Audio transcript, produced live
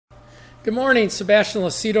Good morning, Sebastian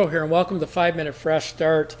Lucido here, and welcome to 5 Minute Fresh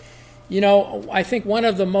Start. You know, I think one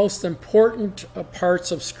of the most important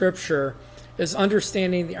parts of Scripture is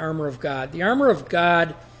understanding the armor of God. The armor of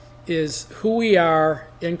God is who we are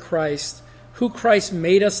in Christ, who Christ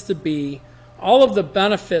made us to be, all of the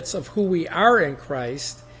benefits of who we are in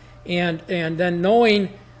Christ, and then knowing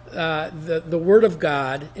the Word of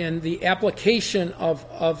God and the application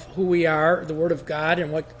of who we are, the Word of God,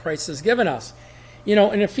 and what Christ has given us. You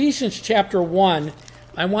know, in Ephesians chapter 1,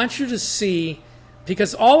 I want you to see,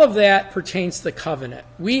 because all of that pertains to covenant.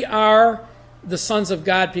 We are the sons of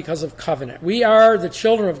God because of covenant. We are the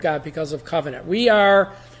children of God because of covenant. We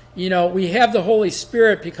are, we have the Holy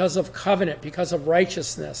Spirit because of covenant, because of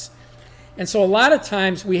righteousness. And so a lot of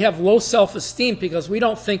times we have low self-esteem because we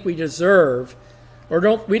don't think we deserve,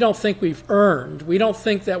 or we don't think we've earned. We don't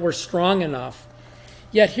think that we're strong enough.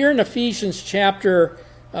 Yet here in Ephesians chapter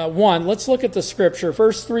 1, let's look at the scripture.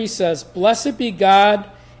 Verse 3 says, "Blessed be God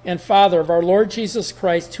and Father of our Lord Jesus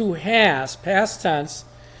Christ, who has," past tense,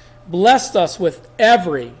 "blessed us with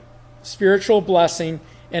every spiritual blessing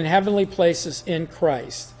in heavenly places in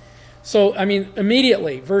Christ." So,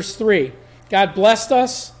 immediately, verse 3, God blessed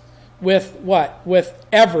us with what? With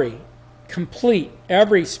every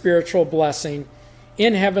spiritual blessing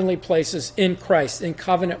in heavenly places in Christ, in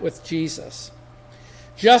covenant with Jesus.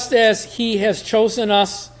 Just as he has chosen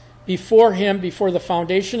us before him, before the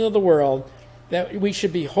foundation of the world, that we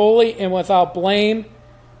should be holy and without blame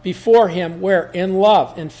before him, where? In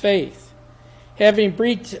love and faith. Having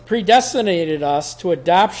predestinated us to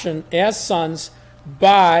adoption as sons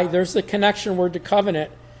by, there's the connection word to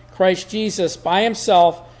covenant, Christ Jesus, by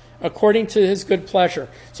himself, according to his good pleasure.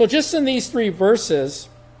 So just in these three verses,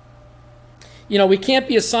 we can't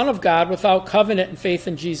be a son of God without covenant and faith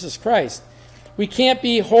in Jesus Christ. We can't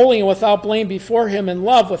be holy and without blame before him in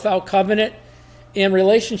love without covenant and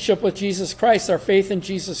relationship with Jesus Christ, our faith in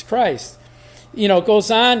Jesus Christ. It goes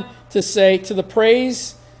on to say, to the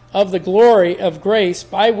praise of the glory of grace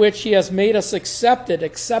by which he has made us accepted.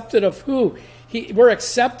 Accepted of who? We're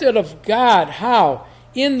accepted of God. How?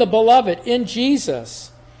 In the beloved, in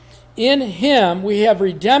Jesus. In him we have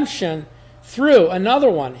redemption through, another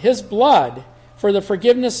one, his blood, for the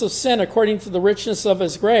forgiveness of sin according to the richness of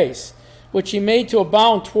his grace, which he made to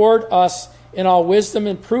abound toward us in all wisdom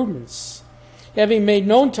and prudence, having made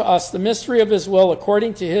known to us the mystery of his will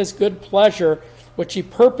according to his good pleasure, which he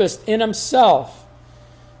purposed in himself,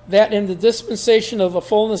 that in the dispensation of the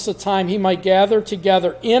fullness of time he might gather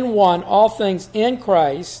together in one all things in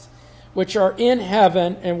Christ, which are in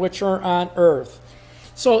heaven and which are on earth.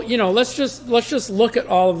 So, let's just look at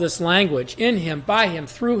all of this language. In him, by him,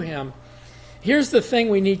 through him. Here's the thing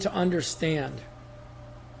we need to understand.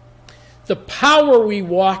 The power we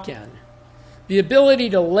walk in, the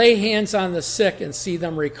ability to lay hands on the sick and see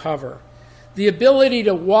them recover, the ability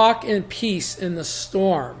to walk in peace in the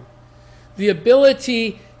storm, the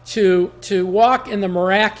ability to walk in the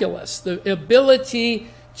miraculous, the ability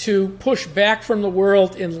to push back from the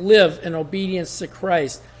world and live in obedience to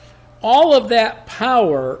Christ. All of that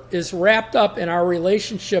power is wrapped up in our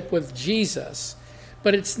relationship with Jesus,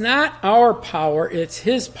 but it's not our power, it's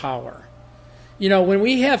his power. When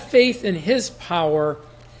we have faith in his power,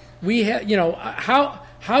 we have,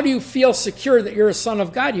 how do you feel secure that you're a son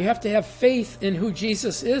of God? You have to have faith in who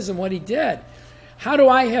Jesus is and what he did. How do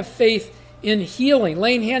I have faith in healing,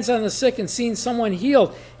 laying hands on the sick and seeing someone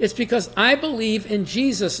healed? It's because I believe in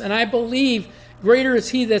Jesus, and I believe greater is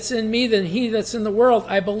he that's in me than he that's in the world.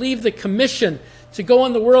 I believe the commission to go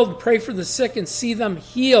in the world and pray for the sick and see them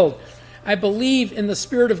healed. I believe in the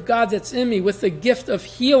Spirit of God that's in me with the gift of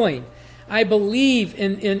healing. I believe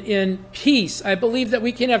in peace. I believe that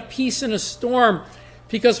we can have peace in a storm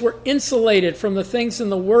because we're insulated from the things in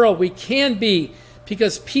the world. We can be,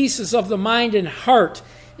 because peace is of the mind and heart.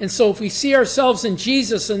 And so if we see ourselves in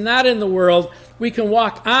Jesus and not in the world, we can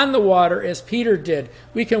walk on the water as Peter did.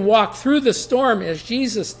 We can walk through the storm as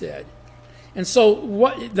Jesus did. And so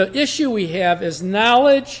what the issue we have is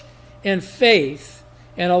knowledge and faith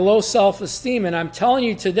and a low self-esteem. And I'm telling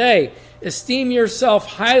you today, esteem yourself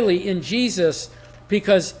highly in Jesus,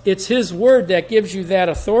 because it's his word that gives you that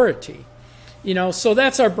authority. So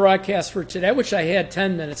that's our broadcast for today. I wish I had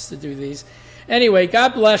 10 minutes to do these. Anyway,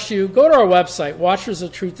 God bless you. Go to our website,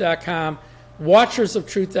 watchersoftruth.com,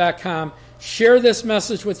 watchersoftruth.com. Share this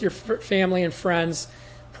message with your family and friends.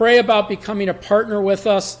 Pray about becoming a partner with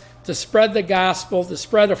us to spread the gospel, to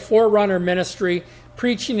spread a forerunner ministry,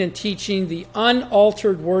 preaching and teaching the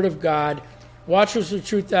unaltered word of God,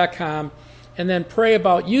 watchersoftruth.com, and then pray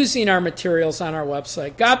about using our materials on our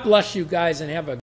website. God bless you guys, and have a